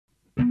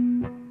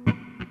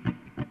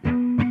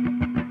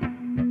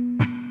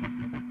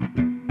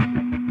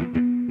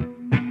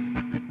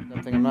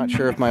not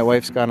sure if my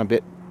wife's gone a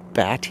bit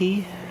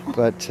batty,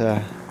 but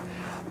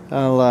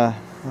I'll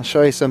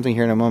show you something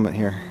here in a moment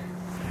here.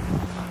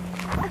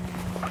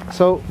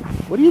 So,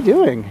 what are you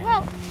doing?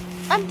 Well,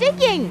 I'm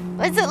digging.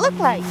 What does it look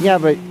like? Yeah,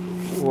 but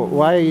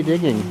why are you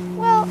digging?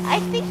 Well, I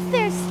think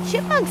there's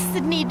chipmunks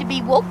that need to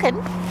be woken.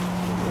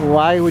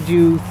 Why would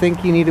you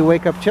think you need to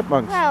wake up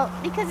chipmunks? Well,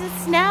 because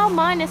it's now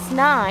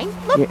 -9.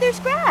 Look, Yeah. there's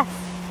grass.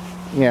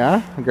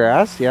 Yeah,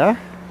 grass, yeah.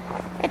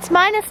 It's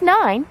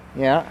 -9.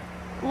 Yeah.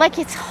 Like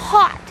it's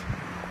hot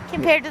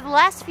compared to the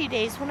last few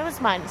days when it was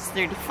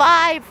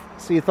 -35.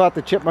 So you thought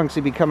the chipmunks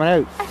would be coming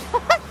out.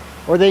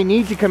 Or they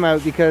need to come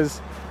out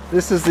because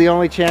this is the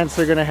only chance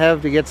they're going to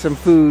have to get some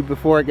food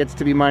before it gets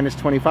to be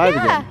 -25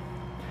 Yeah. again.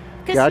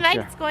 Because Gotcha.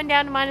 tonight it's going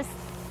down to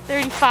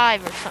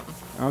 -35 or something.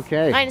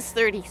 Okay.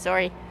 -30,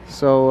 sorry.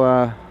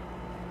 So,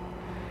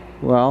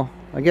 well,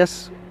 I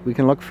guess we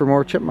can look for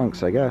more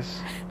chipmunks, I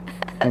guess.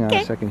 Hang on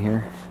a second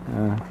here.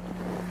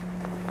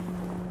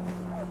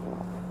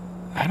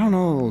 I don't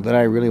know that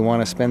I really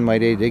want to spend my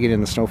day digging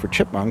in the snow for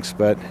chipmunks,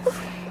 but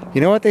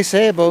you know what they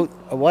say about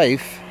a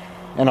wife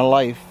and a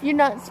life? You're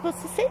not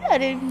supposed to say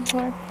that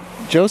anymore.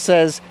 Joe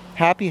says,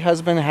 happy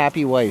husband,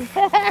 happy wife.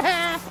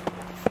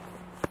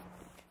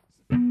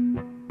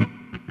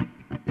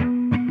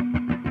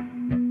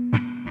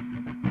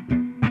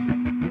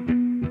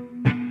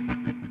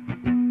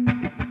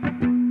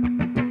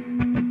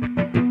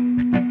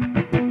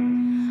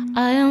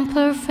 I am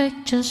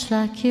perfect just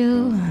like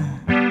you.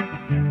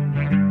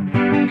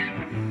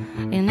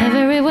 In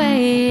every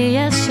way,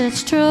 yes,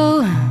 it's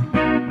true.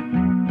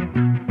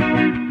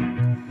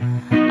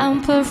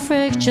 I'm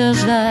perfect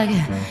just like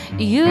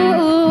you.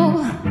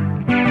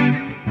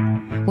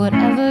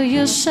 Whatever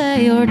you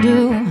say or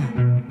do,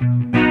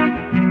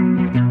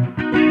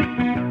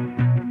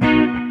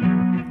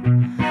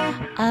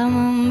 I'm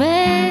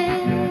amazing.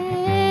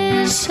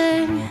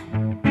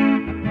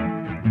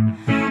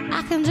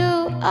 I can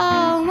do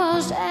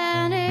almost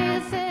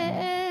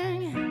anything.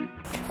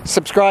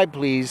 Subscribe,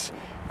 please.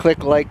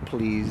 Click like,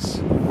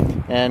 please.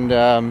 And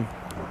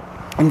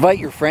invite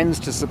your friends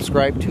to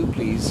subscribe too,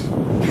 please.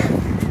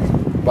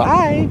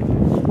 Bye.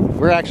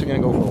 We're actually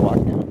going to go for a walk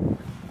now.